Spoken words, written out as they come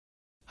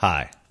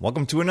Hi,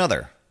 welcome to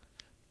another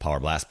Power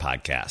Blast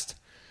podcast.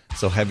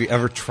 So have you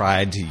ever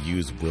tried to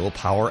use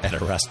willpower at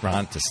a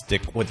restaurant to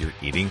stick with your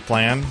eating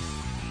plan?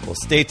 Well,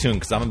 stay tuned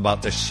because I'm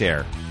about to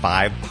share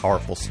 5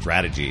 powerful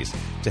strategies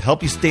to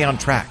help you stay on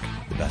track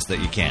the best that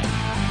you can.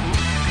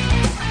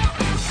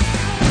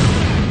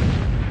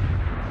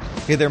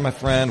 Hey there, my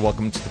friend.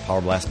 Welcome to the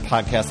Power Blast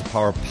podcast, the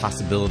power of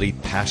possibility,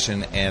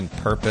 passion, and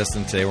purpose.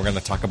 And today we're going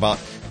to talk about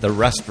the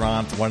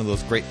restaurant, one of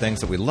those great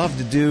things that we love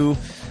to do,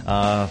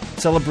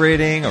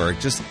 celebrating or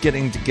just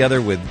getting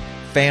together with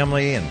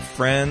family and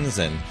friends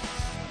and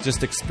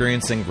just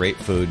experiencing great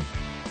food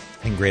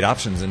and great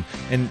options.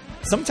 And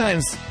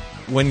sometimes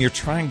when you're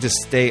trying to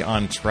stay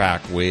on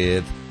track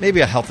with maybe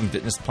a health and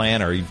fitness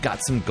plan, or you've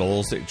got some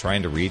goals that you're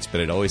trying to reach,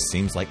 but it always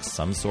seems like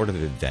some sort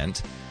of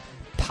event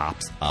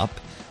pops up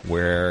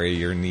where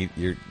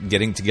you're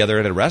getting together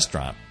at a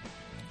restaurant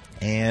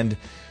and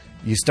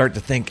you start to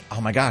think, oh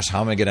my gosh,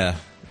 how am I going to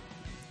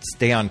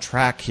stay on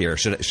track here?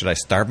 Should I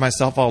starve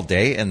myself all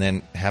day and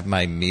then have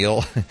my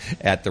meal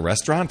at the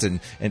restaurant and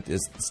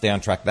stay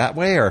on track that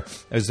way? Or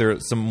is there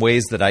some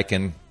ways that I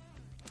can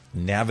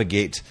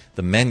navigate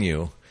the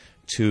menu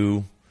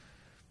to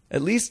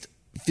at least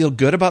feel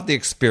good about the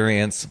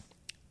experience,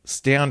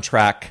 stay on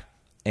track,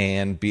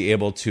 and be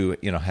able to,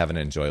 have an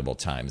enjoyable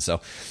time?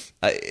 So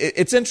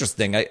it's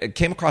interesting. I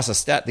came across a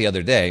stat the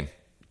other day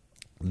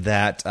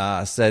that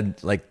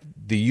said, like,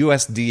 the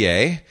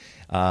USDA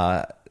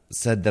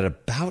said that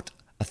about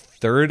a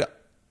third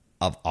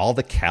of all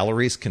the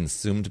calories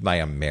consumed by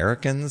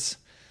Americans,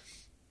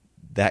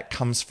 that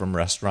comes from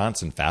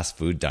restaurants and fast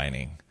food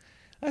dining.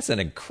 That's an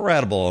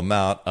incredible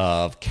amount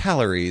of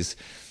calories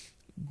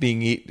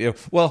being eaten.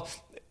 Well,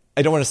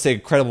 I don't want to say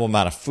incredible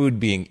amount of food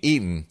being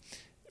eaten.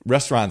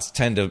 Restaurants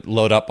tend to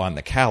load up on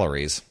the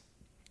calories.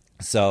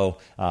 So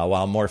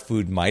while more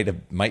food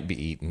might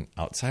be eaten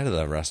outside of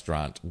the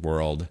restaurant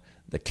world,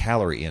 the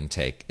calorie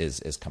intake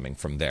is coming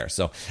from there.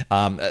 So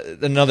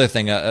another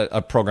thing,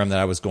 a program that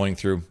I was going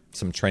through,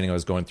 some training I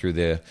was going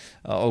through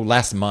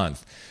last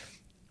month,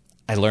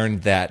 I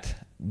learned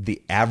that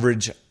the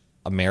average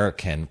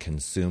American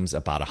consumes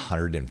about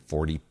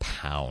 140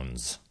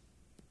 pounds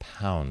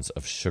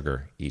of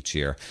sugar each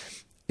year.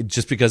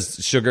 Just because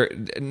sugar,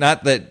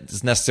 not that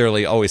it's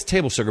necessarily always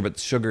table sugar, but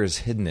sugar is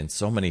hidden in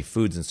so many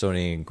foods and so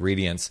many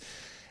ingredients.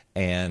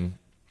 And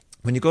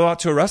when you go out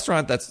to a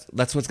restaurant, that's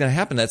what's going to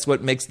happen. That's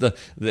what makes the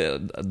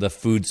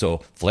food so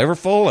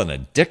flavorful and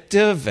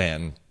addictive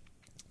and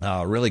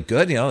really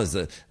good. Is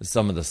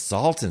some of the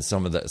salt and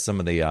some of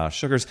the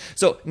sugars.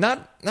 So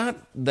not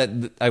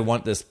that I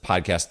want this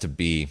podcast to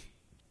be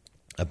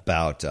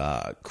about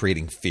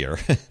creating fear,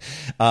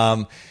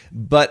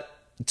 but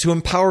to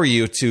empower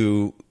you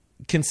to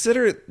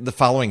consider the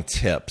following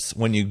tips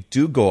when you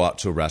do go out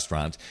to a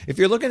restaurant. If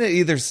you're looking to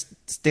either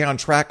stay on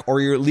track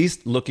or you're at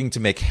least looking to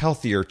make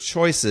healthier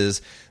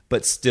choices,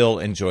 but still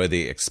enjoy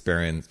the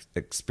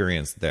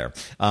experience there.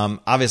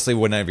 Obviously,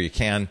 whenever you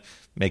can,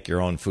 make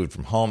your own food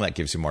from home. That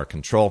gives you more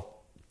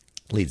control,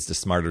 leads to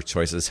smarter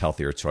choices,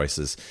 healthier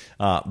choices,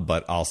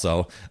 but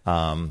also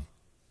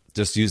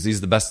just use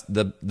these the best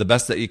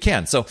that you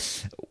can. So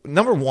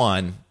number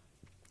one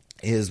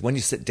is when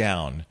you sit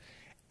down,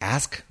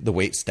 ask the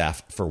wait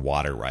staff for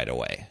water right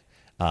away.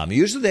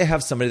 Usually they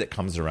have somebody that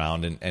comes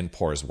around and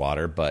pours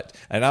water,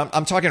 and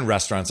I'm talking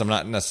restaurants. I'm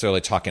not necessarily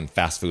talking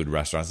fast food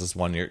restaurants. This is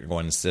one you're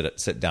going to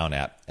sit down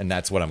at, and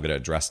that's what I'm going to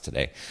address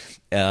today.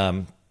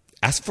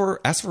 Ask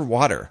for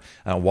water.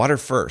 Water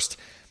first.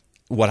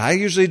 What I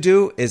usually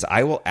do is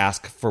I will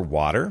ask for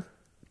water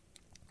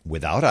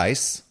without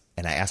ice,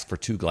 and I ask for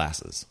 2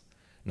 glasses.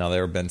 Now,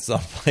 there have been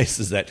some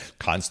places that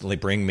constantly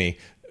bring me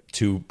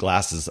 2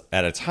 glasses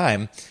at a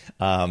time.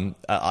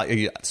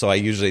 So I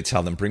usually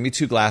tell them, bring me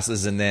 2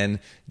 glasses and then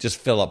just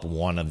fill up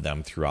one of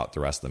them throughout the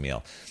rest of the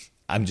meal.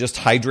 I'm just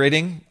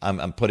hydrating.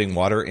 I'm putting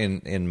water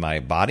in my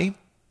body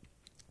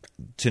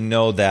to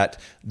know that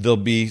there'll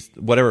be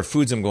whatever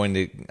foods I'm going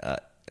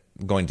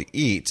to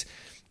eat.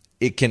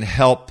 It can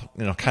help,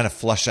 kind of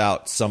flush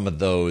out some of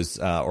those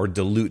or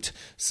dilute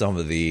some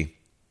of the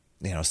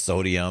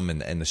sodium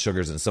and the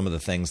sugars and some of the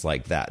things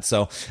like that.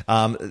 So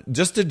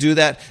just to do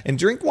that, and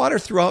drink water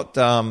throughout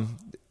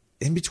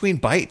in between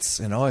bites,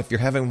 if you're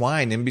having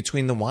wine, in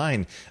between the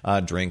wine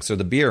drinks or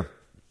the beer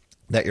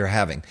that you're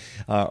having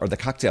or the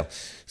cocktail.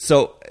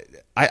 So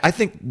I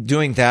think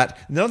doing that.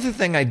 Another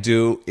thing I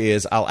do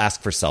is I'll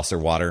ask for seltzer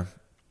water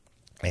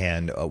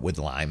and with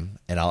lime,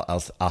 and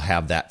I'll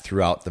have that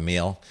throughout the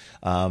meal.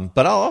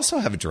 But I'll also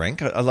have a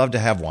drink. I love to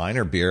have wine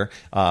or beer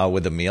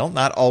with a meal.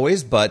 Not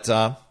always, but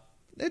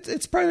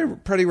it's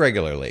pretty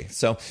regularly.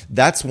 So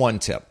that's one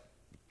tip.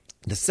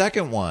 The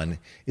second one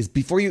is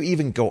before you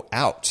even go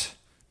out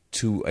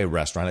to a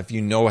restaurant, if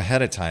you know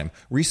ahead of time,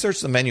 research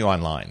the menu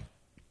online.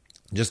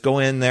 Just go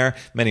in there.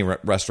 Many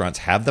restaurants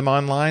have them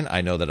online.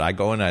 I know that I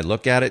go and I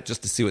look at it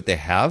just to see what they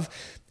have,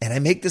 and I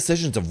make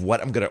decisions of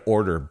what I'm going to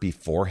order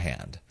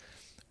beforehand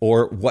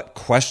or what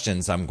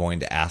questions I'm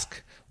going to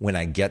ask when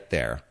I get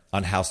there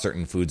on how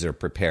certain foods are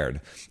prepared.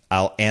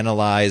 I'll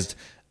analyze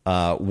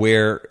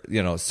where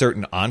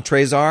certain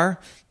entrees are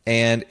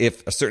And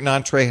if a certain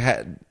entree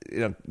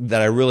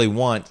that I really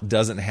want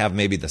doesn't have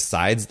maybe the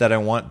sides that I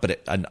want,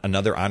 but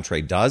another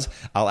entree does,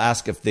 I'll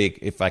ask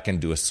if I can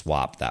do a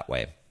swap that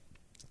way.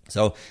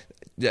 So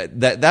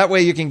that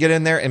way you can get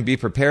in there and be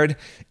prepared.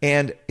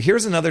 And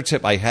here's another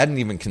tip I hadn't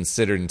even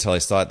considered until I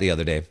saw it the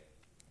other day,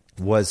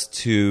 was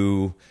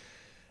to,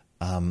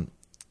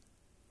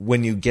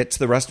 when you get to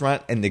the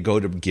restaurant and they go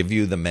to give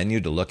you the menu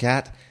to look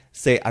at,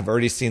 say, I've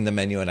already seen the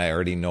menu and I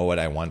already know what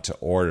I want to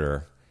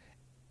order.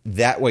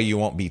 That way you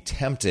won't be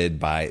tempted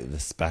by the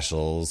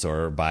specials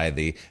or by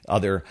the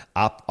other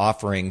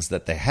offerings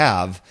that they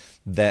have.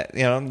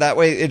 That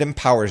way it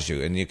empowers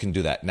you and you can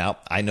do that. Now,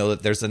 I know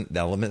that there's an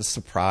element of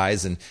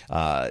surprise and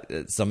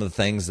some of the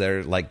things that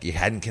are like you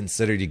hadn't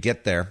considered you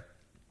get there.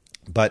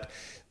 But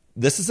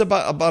this is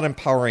about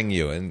empowering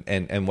you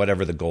and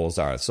whatever the goals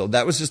are. So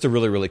that was just a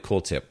really, really cool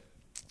tip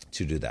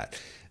to do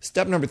that.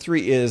 Step number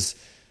 3 is,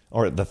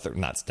 or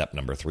not step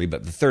number 3,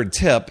 but the third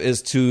tip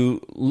is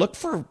to look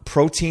for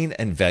protein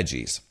and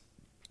veggies.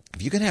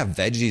 If you can have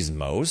veggies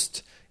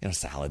most,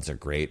 salads are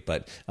great,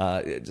 but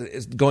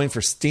going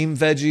for steamed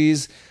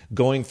veggies,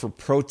 going for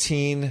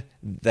protein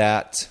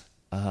that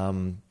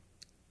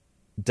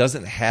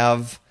doesn't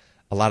have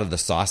a lot of the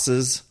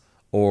sauces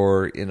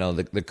or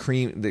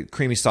the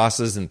creamy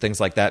sauces and things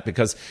like that,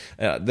 because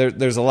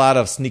there's a lot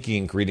of sneaky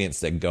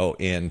ingredients that go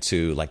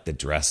into like the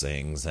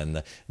dressings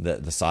and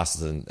the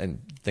sauces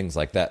and things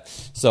like that.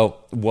 So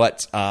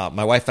what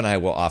my wife and I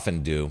will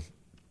often do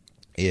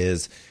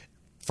is,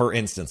 for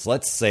instance,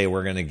 let's say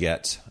we're going to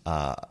get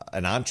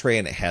an entree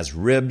and it has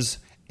ribs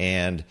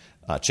and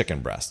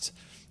chicken breast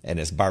and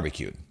it's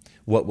barbecued.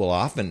 What we'll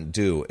often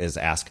do is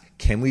ask,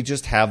 can we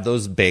just have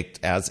those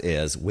baked as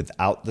is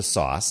without the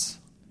sauce?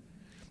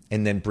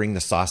 And then bring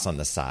the sauce on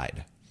the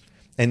side.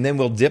 And then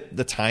we'll dip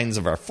the tines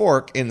of our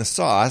fork in the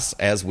sauce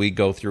as we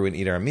go through and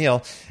eat our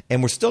meal.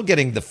 And we're still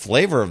getting the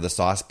flavor of the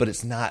sauce, but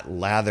it's not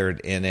lathered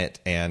in it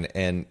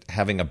and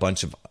having a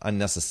bunch of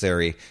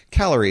unnecessary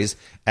calories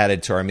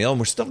added to our meal. And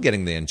we're still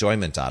getting the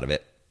enjoyment out of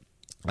it.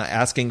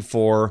 Asking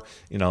for,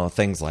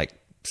 things like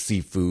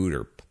seafood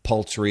or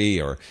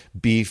poultry or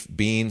beef,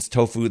 beans,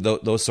 tofu,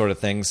 those sort of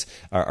things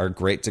are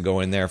great to go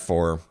in there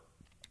for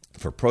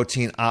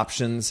protein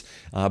options,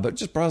 but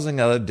just browsing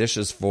other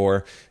dishes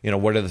for,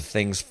 what are the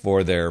things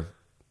for their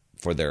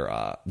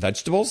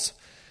vegetables.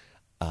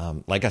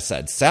 Like I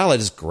said,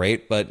 salad is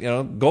great, but,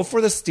 go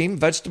for the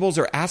steamed vegetables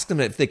or ask them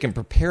if they can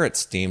prepare it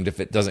steamed if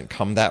it doesn't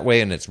come that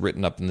way and it's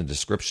written up in the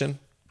description.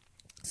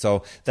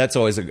 So that's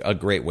always a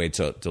great way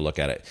to look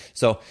at it.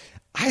 So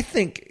I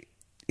think,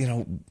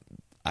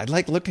 I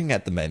like looking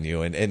at the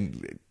menu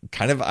and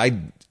kind of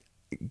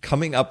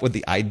coming up with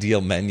the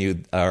ideal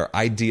menu or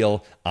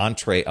ideal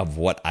entree of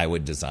what I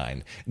would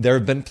design. There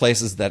have been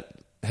places that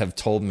have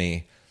told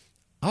me,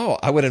 oh,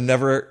 I would have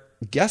never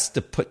guessed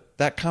to put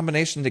that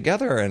combination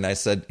together. And I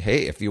said,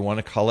 hey, if you want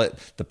to call it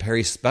the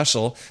Perry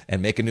Special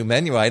and make a new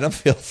menu item,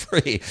 feel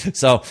free.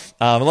 So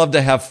I love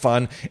to have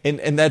fun.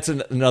 And that's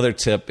another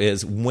tip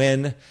is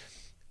when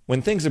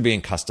things are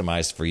being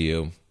customized for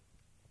you,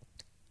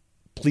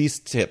 please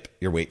tip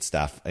your wait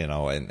staff, and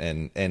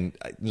a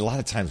lot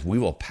of times we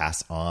will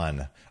pass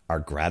on our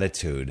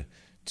gratitude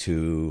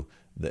to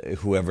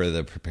whoever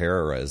the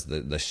preparer is,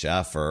 the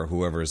chef or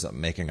whoever's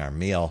making our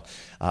meal.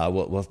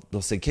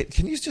 We'll say,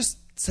 can you just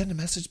send a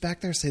message back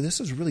there? Say, this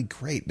was really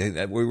great.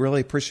 We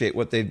really appreciate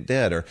what they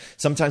did. Or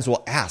sometimes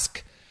we'll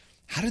ask,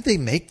 how did they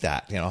make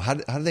that? How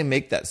do they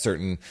make that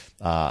certain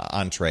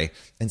entree?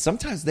 And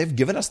sometimes they've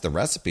given us the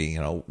recipe.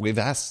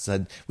 We've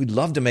said, we'd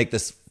love to make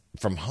this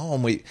from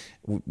home.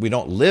 We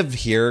don't live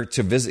here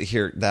to visit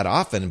here that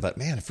often, but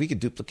man, if we could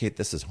duplicate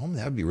this at home,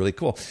 that would be really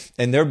cool.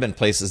 And there have been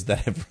places that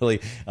have really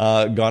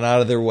gone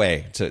out of their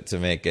way to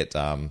make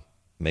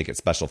it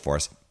special for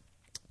us.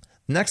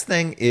 Next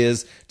thing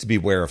is to be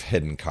aware of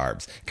hidden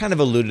carbs. Kind of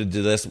alluded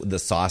to this with the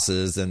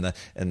sauces and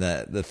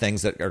the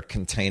things that are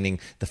containing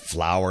the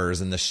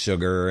flours and the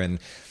sugar, and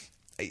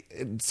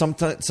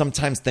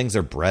sometimes things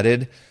are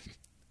breaded.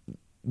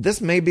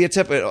 This may be a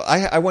tip.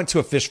 I went to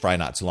a fish fry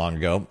not too long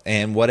ago,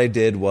 and what I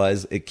did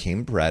was it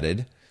came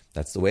breaded.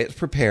 That's the way it's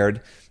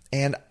prepared.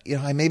 And,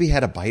 I maybe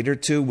had a bite or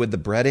two with the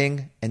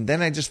breading, and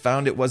then I just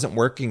found it wasn't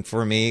working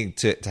for me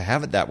to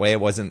have it that way. It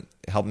wasn't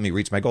helping me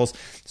reach my goals.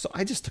 So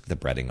I just took the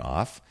breading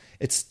off.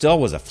 It still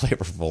was a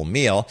flavorful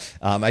meal.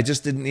 I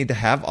just didn't need to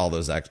have all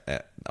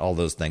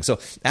those things. So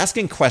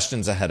asking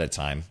questions ahead of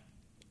time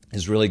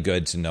is really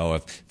good to know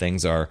if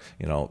things are,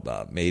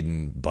 made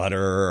in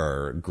butter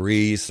or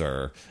grease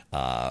or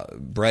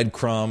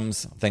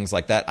breadcrumbs, things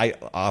like that. I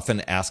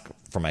often ask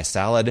for my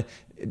salad,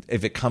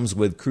 if it comes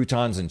with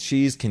croutons and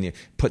cheese, can you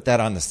put that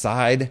on the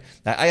side?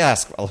 I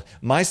ask,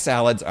 my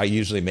salads, I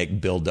usually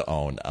make build to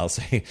own. I'll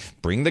say,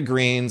 bring the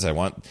greens. I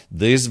want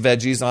these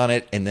veggies on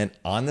it. And then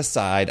on the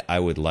side, I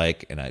would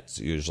like, and it's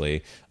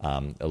usually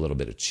a little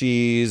bit of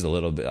cheese,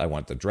 I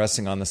want the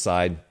dressing on the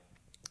side.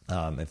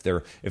 If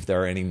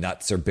there are any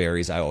nuts or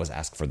berries, I always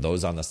ask for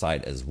those on the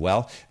side as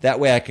well. That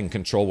way I can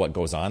control what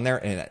goes on there.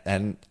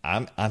 And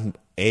I'm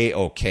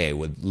A-okay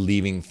with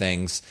leaving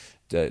things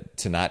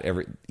to not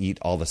ever eat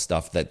all the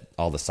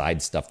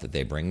side stuff that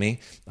they bring me.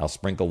 I'll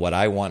sprinkle what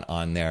I want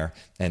on there,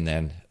 and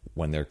then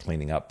when they're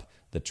cleaning up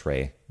the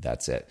tray,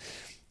 that's it.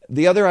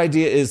 The other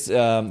idea is,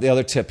 the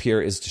other tip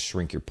here is to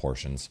shrink your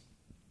portions.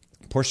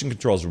 Portion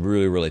control is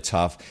really, really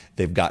tough.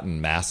 They've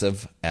gotten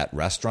massive at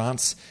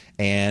restaurants,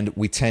 and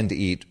we tend to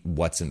eat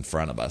what's in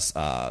front of us.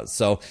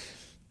 So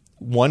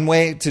one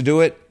way to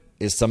do it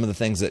is some of the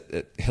things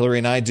that Hillary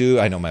and I do,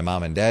 I know my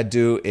mom and dad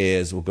do,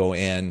 is we'll go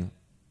in,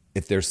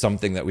 if there's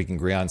something that we can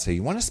agree on, say,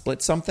 you want to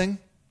split something?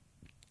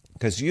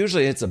 Because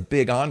usually it's a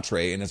big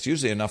entree, and it's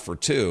usually enough for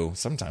 2,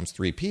 sometimes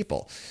 3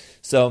 people.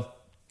 So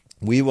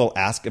we will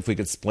ask if we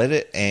could split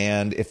it,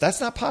 and if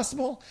that's not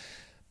possible,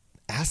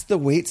 ask the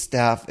wait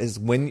staff is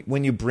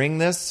when you bring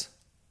this,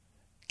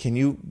 can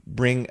you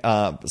bring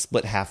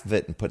split half of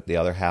it and put the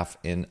other half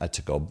in a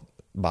to-go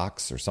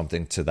box or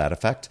something to that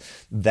effect?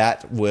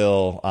 That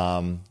will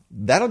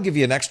that'll give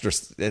you an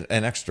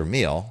extra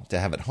meal to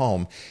have at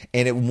home,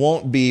 and it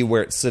won't be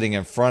where it's sitting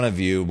in front of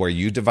you where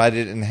you divide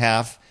it in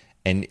half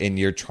and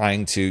you're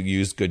trying to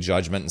use good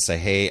judgment and say,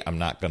 hey, I'm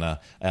not gonna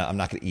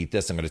eat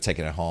this, I'm gonna take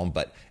it at home.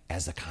 But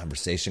as the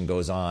conversation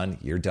goes on,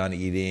 you're done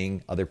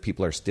eating, other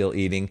people are still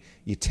eating,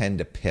 you tend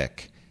to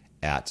pick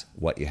at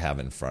what you have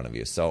in front of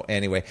you. So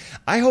anyway,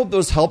 I hope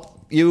those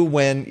help you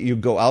when you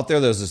go out there.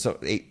 Those are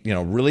 8,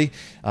 really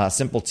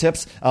simple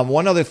tips.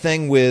 One other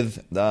thing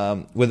with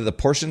the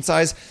portion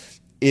size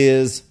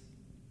is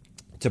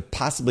to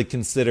possibly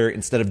consider,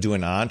 instead of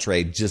doing an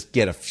entree, just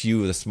get a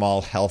few of the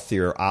small,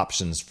 healthier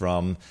options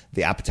from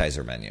the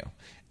appetizer menu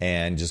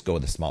and just go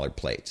with a smaller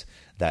plate.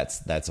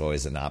 That's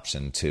always an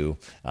option too,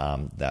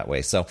 that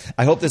way. So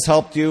I hope this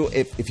helped you.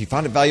 If you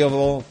found it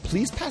valuable,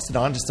 please pass it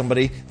on to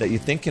somebody that you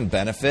think can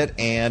benefit.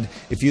 And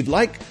if you'd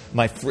like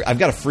I've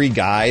got a free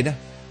guide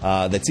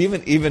that's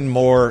even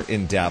more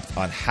in depth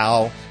on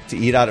how to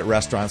eat out at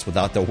restaurants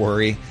without the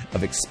worry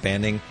of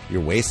expanding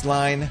your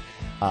waistline.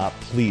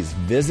 Please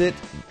visit.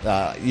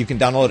 You can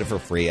download it for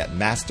free at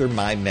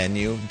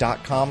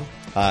mastermymenu.com.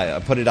 I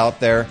put it out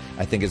there.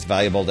 I think it's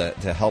valuable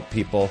to help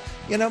people,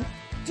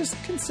 just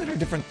consider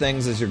different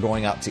things as you're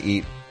going out to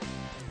eat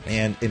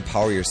and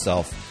empower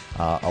yourself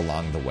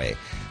along the way.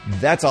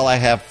 That's all I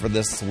have for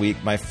this week,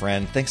 my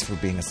friend. Thanks for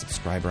being a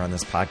subscriber on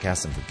this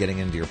podcast and for getting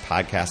into your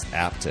podcast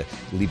app to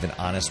leave an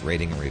honest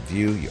rating and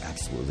review. You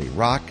absolutely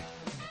rock.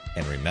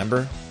 And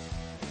remember,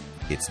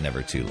 it's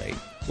never too late.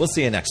 We'll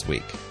see you next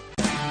week.